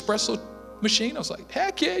work on the espresso machine? I was like,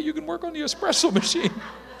 heck yeah, you can work on the espresso machine.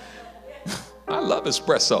 I love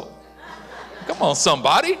espresso. Come on,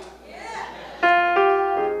 somebody.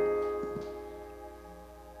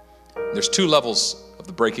 There's two levels of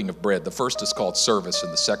the breaking of bread. The first is called service,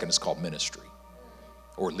 and the second is called ministry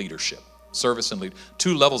or leadership. Service and lead.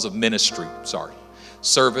 Two levels of ministry,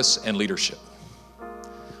 service and leadership.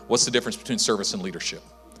 What's the difference between service and leadership?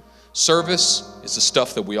 Service is the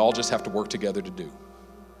stuff that we all just have to work together to do.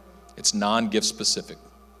 It's non-gift specific.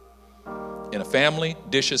 In a family,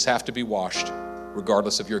 dishes have to be washed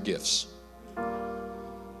regardless of your gifts.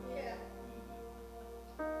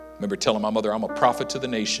 Remember telling my mother, I'm a prophet to the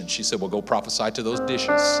nation. She said, well, go prophesy to those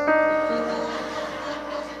dishes.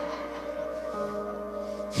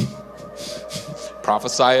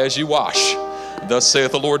 Prophesy as you wash. Thus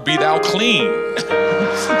saith the Lord, be thou clean.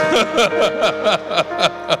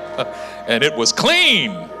 And it was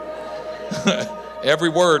clean. Every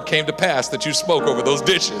word came to pass that you spoke over those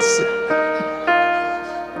dishes.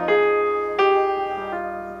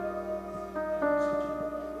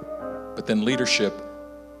 But then leadership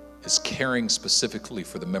is caring specifically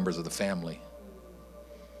for the members of the family.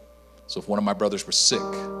 So if one of my brothers was sick,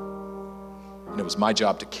 and it was my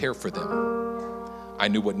job to care for them, I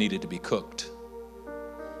knew what needed to be cooked.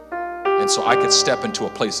 And so I could step into a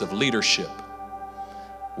place of leadership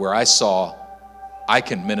where I saw I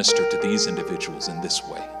can minister to these individuals in this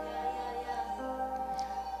way.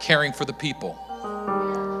 Caring for the people.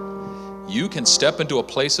 You can step into a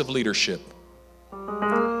place of leadership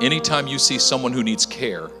anytime you see someone who needs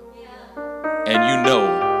care and you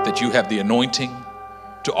know that you have the anointing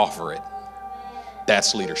to offer it.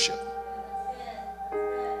 That's leadership.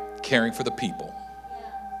 Caring for the people.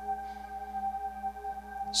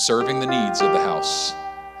 Serving the needs of the house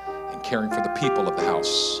and caring for the people of the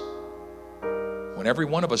house. When every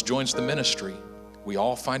one of us joins the ministry, we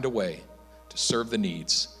all find a way to serve the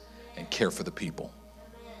needs and care for the people.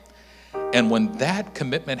 And when that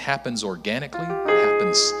commitment happens organically,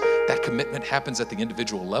 that commitment happens at the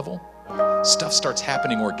individual level, stuff starts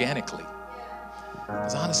happening organically.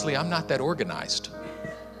 Because honestly, I'm not that organized.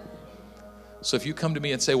 So if you come to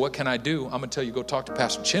me and say, what can I do? I'm going to tell you, go talk to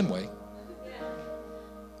Pastor Chinway.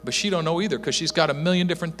 But she don't know either because she's got a million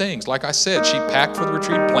different things. Like I said, she packed for the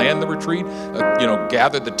retreat, planned the retreat,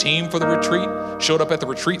 gathered the team for the retreat, showed up at the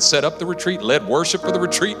retreat, set up the retreat, led worship for the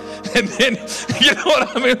retreat. And then, you know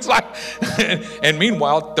what I mean? It's like, and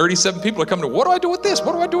meanwhile, 37 people are coming to, what do I do with this?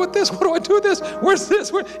 What do I do with this? What do I do with this? Where's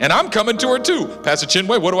this? And I'm coming to her too. Pastor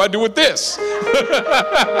Chinway, what do I do with this?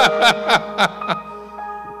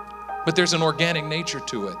 But there's an organic nature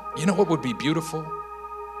to it. You know what would be beautiful?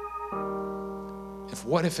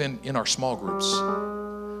 What if in our small groups,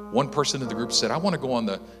 one person in the group said, I want to go on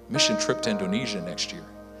the mission trip to Indonesia next year.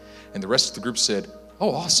 And the rest of the group said, oh,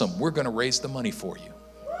 awesome, we're going to raise the money for you.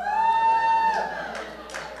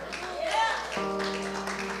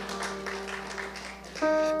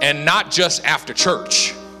 And not just after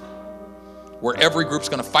church, where every group's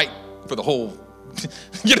going to fight for the whole,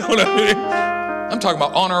 you know what I mean? I'm talking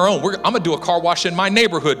about on our own. I'm going to do a car wash in my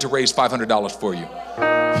neighborhood to raise $500 for you.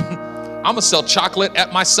 I'm gonna sell chocolate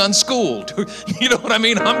at my son's school. You know what I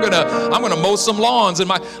mean? I'm gonna mow some lawns and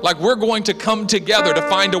we're going to come together to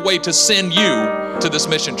find a way to send you to this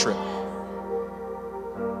mission trip.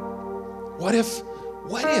 What if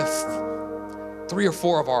 3 or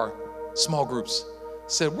 4 of our small groups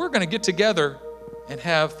said, we're gonna get together and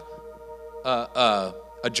have a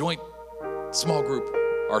joint small group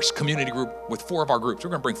or community group with 4 of our groups.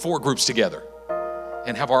 We're gonna bring 4 groups together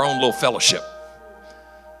and have our own little fellowship.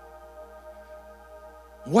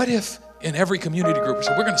 What if in every community group we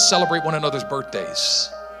said, we're going to celebrate one another's birthdays?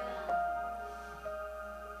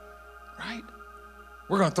 Right?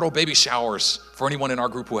 We're going to throw baby showers for anyone in our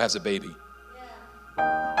group who has a baby.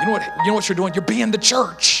 You know what you're doing? You're being the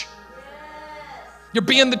church. You're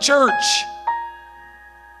being the church.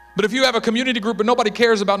 But if you have a community group and nobody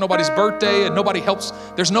cares about nobody's birthday and nobody helps,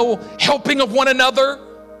 there's no helping of one another.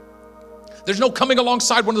 There's no coming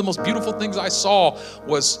alongside. One of the most beautiful things I saw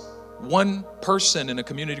was one person in a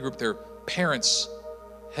community group, their parents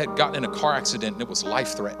had gotten in a car accident and it was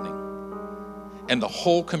life-threatening. And the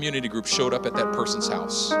whole community group showed up at that person's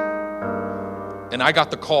house. And I got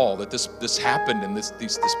the call that this happened and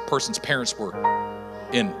this person's parents were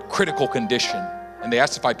in critical condition. And they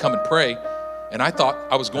asked if I'd come and pray. And I thought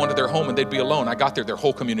I was going to their home and they'd be alone. I got there, their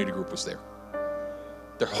whole community group was there.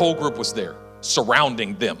 Their whole group was there,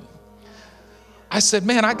 surrounding them. I said,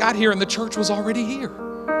 man, I got here and the church was already here.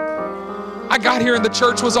 I got here and the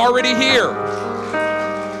church was already here.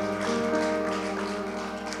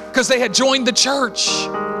 Because they had joined the church.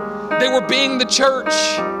 They were being the church.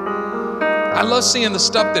 I love seeing the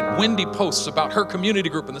stuff that Wendy posts about her community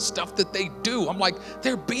group and the stuff that they do. I'm like,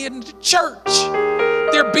 they're being the church.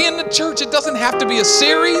 They're being the church. It doesn't have to be a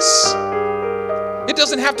series. It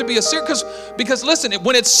doesn't have to be a series because listen,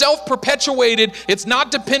 when it's self-perpetuated, it's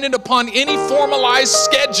not dependent upon any formalized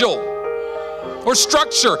schedule or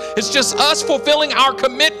structure. It's just us fulfilling our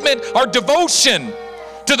commitment, our devotion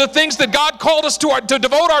to the things that God called us to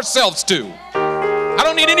devote ourselves to. I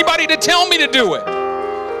don't need anybody to tell me to do it.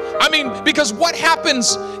 I mean, because what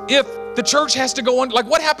happens if the church has to go on? Like,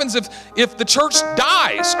 what happens if the church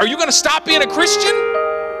dies? Are you going to stop being a Christian?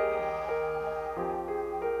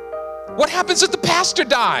 What happens if the pastor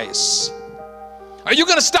dies? Are you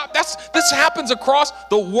going to stop? This happens across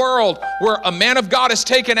the world where a man of God is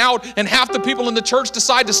taken out and half the people in the church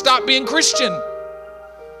decide to stop being Christian.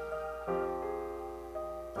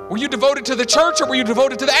 Were you devoted to the church or were you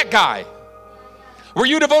devoted to that guy? Were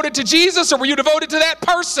you devoted to Jesus or were you devoted to that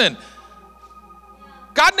person?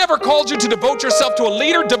 God never called you to devote yourself to a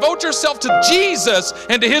leader. Devote yourself to Jesus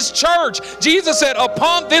and to his church. Jesus said,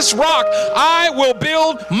 upon this rock, I will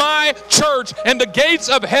build my church and the gates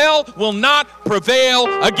of hell will not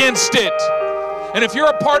prevail against it. And if you're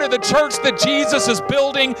a part of the church that Jesus is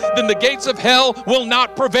building, then the gates of hell will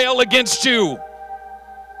not prevail against you.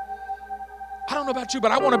 I don't know about you,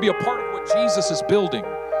 but I want to be a part of what Jesus is building.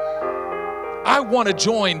 I want to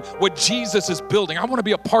join what Jesus is building. I want to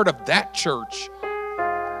be a part of that church.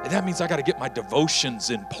 And that means I got to get my devotions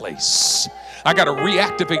in place. I got to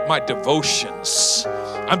reactivate my devotions.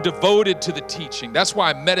 I'm devoted to the teaching. That's why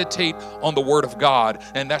I meditate on the Word of God,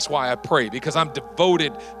 and that's why I pray, because I'm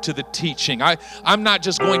devoted to the teaching. I'm not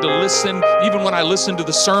just going to listen, even when I listen to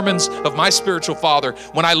the sermons of my spiritual father,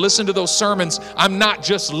 when I listen to those sermons, I'm not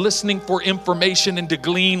just listening for information and to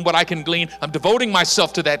glean what I can glean. I'm devoting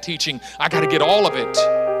myself to that teaching. I got to get all of it.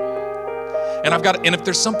 And if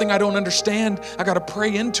there's something I don't understand, I got to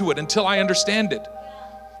pray into it until I understand it.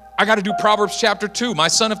 I got to do Proverbs chapter 2. My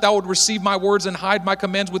son, if thou would receive my words and hide my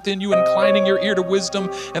commands within you, inclining your ear to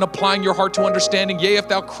wisdom and applying your heart to understanding, yea, if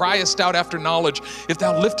thou criest out after knowledge, if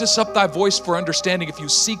thou liftest up thy voice for understanding, if you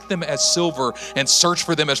seek them as silver and search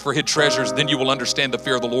for them as for hid treasures, then you will understand the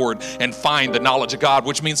fear of the Lord and find the knowledge of God,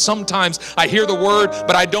 which means sometimes I hear the word,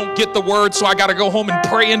 but I don't get the word, so I got to go home and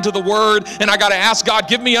pray into the word, and I got to ask God,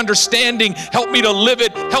 give me understanding, help me to live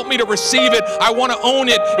it, help me to receive it. I want to own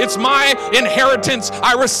it. It's my inheritance.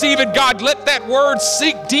 I receive it. God, let that word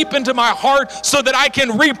sink deep into my heart so that I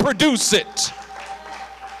can reproduce it.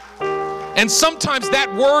 And sometimes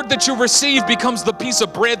that word that you receive becomes the piece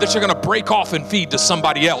of bread that you're going to break off and feed to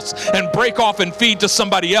somebody else, and break off and feed to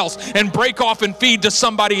somebody else, and break off and feed to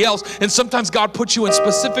somebody else. And sometimes God puts you in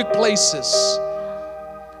specific places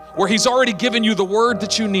where he's already given you the word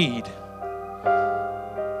that you need.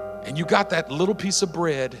 And you got that little piece of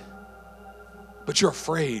bread, but you're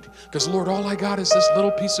afraid because, Lord, all I got is this little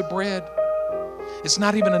piece of bread. It's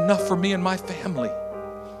not even enough for me and my family.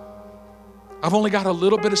 I've only got a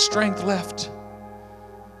little bit of strength left.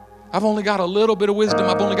 I've only got a little bit of wisdom.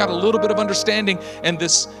 I've only got a little bit of understanding. And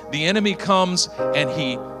the enemy comes and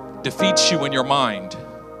he defeats you in your mind.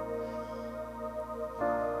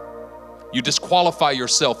 You disqualify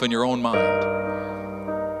yourself in your own mind.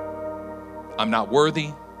 I'm not worthy.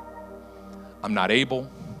 I'm not able.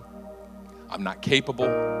 I'm not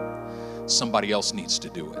capable. Somebody else needs to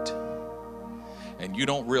do it. And you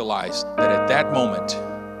don't realize that at that moment,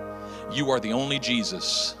 you are the only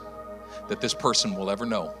Jesus that this person will ever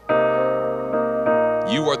know.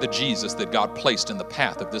 You are the Jesus that God placed in the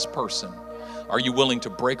path of this person. Are you willing to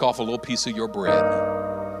break off a little piece of your bread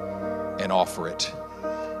and offer it?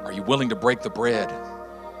 Are you willing to break the bread?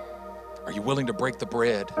 Are you willing to break the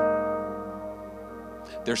bread?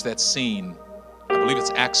 There's that scene, I believe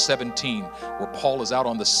it's Acts 17, where Paul is out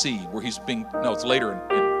on the sea, where it's later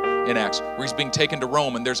in Acts, where he's being taken to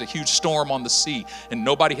Rome, and there's a huge storm on the sea, and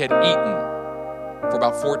nobody had eaten for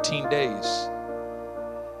about 14 days.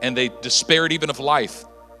 And they despaired even of life.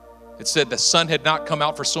 It said the sun had not come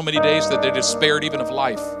out for so many days that they despaired even of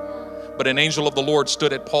life. But an angel of the Lord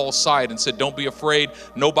stood at Paul's side and said, don't be afraid.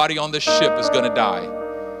 Nobody on this ship is going to die,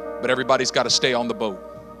 but everybody's got to stay on the boat.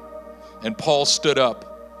 And Paul stood up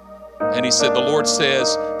and he said, the Lord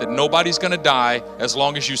says that nobody's going to die as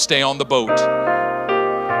long as you stay on the boat.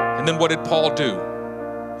 And then what did Paul do?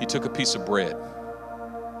 He took a piece of bread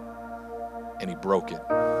and he broke it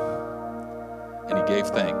and he gave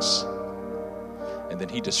thanks, and then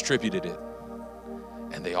he distributed it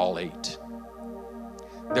and they all ate.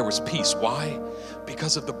 There was peace. Why?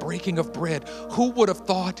 Because of the breaking of bread. Who would have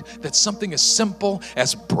thought that something as simple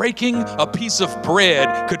as breaking a piece of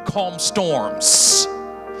bread could calm storms?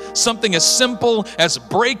 Something as simple as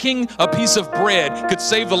breaking a piece of bread could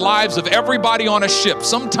save the lives of everybody on a ship.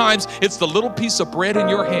 Sometimes it's the little piece of bread in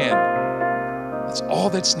your hand. That's all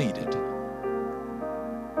that's needed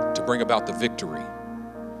to bring about the victory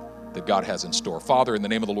that God has in store. Father, in the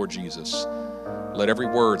name of the Lord Jesus, let every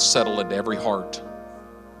word settle into every heart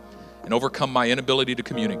and overcome my inability to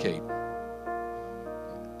communicate,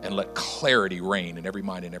 and let clarity reign in every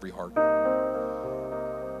mind and every heart.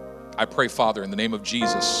 I pray, Father, in the name of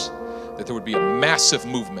Jesus, that there would be a massive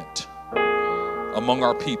movement among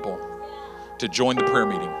our people to join the prayer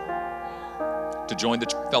meeting, to join the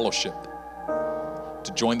fellowship,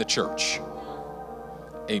 to join the church.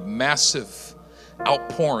 A massive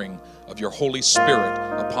outpouring of your Holy Spirit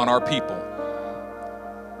upon our people.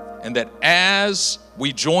 And that as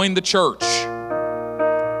we join the church,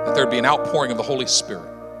 that there'd be an outpouring of the Holy Spirit.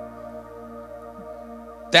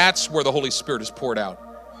 That's where the Holy Spirit is poured out,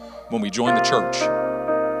 when we join the church.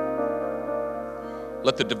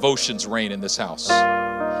 Let the devotions reign in this house.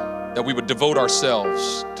 That we would devote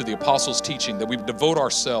ourselves to the apostles' teaching, that we would devote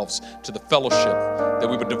ourselves to the fellowship, that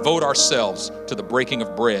we would devote ourselves to the breaking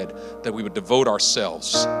of bread, that we would devote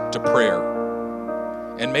ourselves to prayer.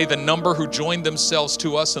 And may the number who joined themselves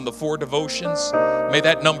to us in the 4 devotions, may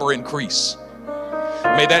that number increase.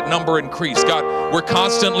 may that number increase. God, we're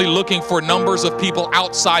constantly looking for numbers of people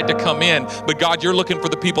outside to come in, but God, you're looking for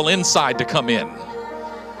the people inside to come in.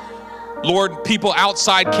 Lord, people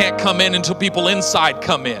outside can't come in until people inside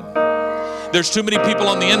come in. There's too many people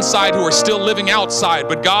on the inside who are still living outside,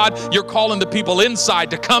 but God, you're calling the people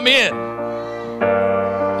inside to come in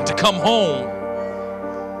and to come home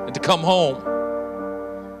and to come home.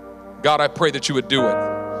 God, I pray that you would do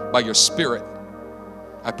it by your Spirit.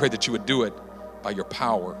 I pray that you would do it by your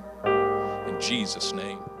power. In Jesus'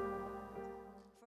 name.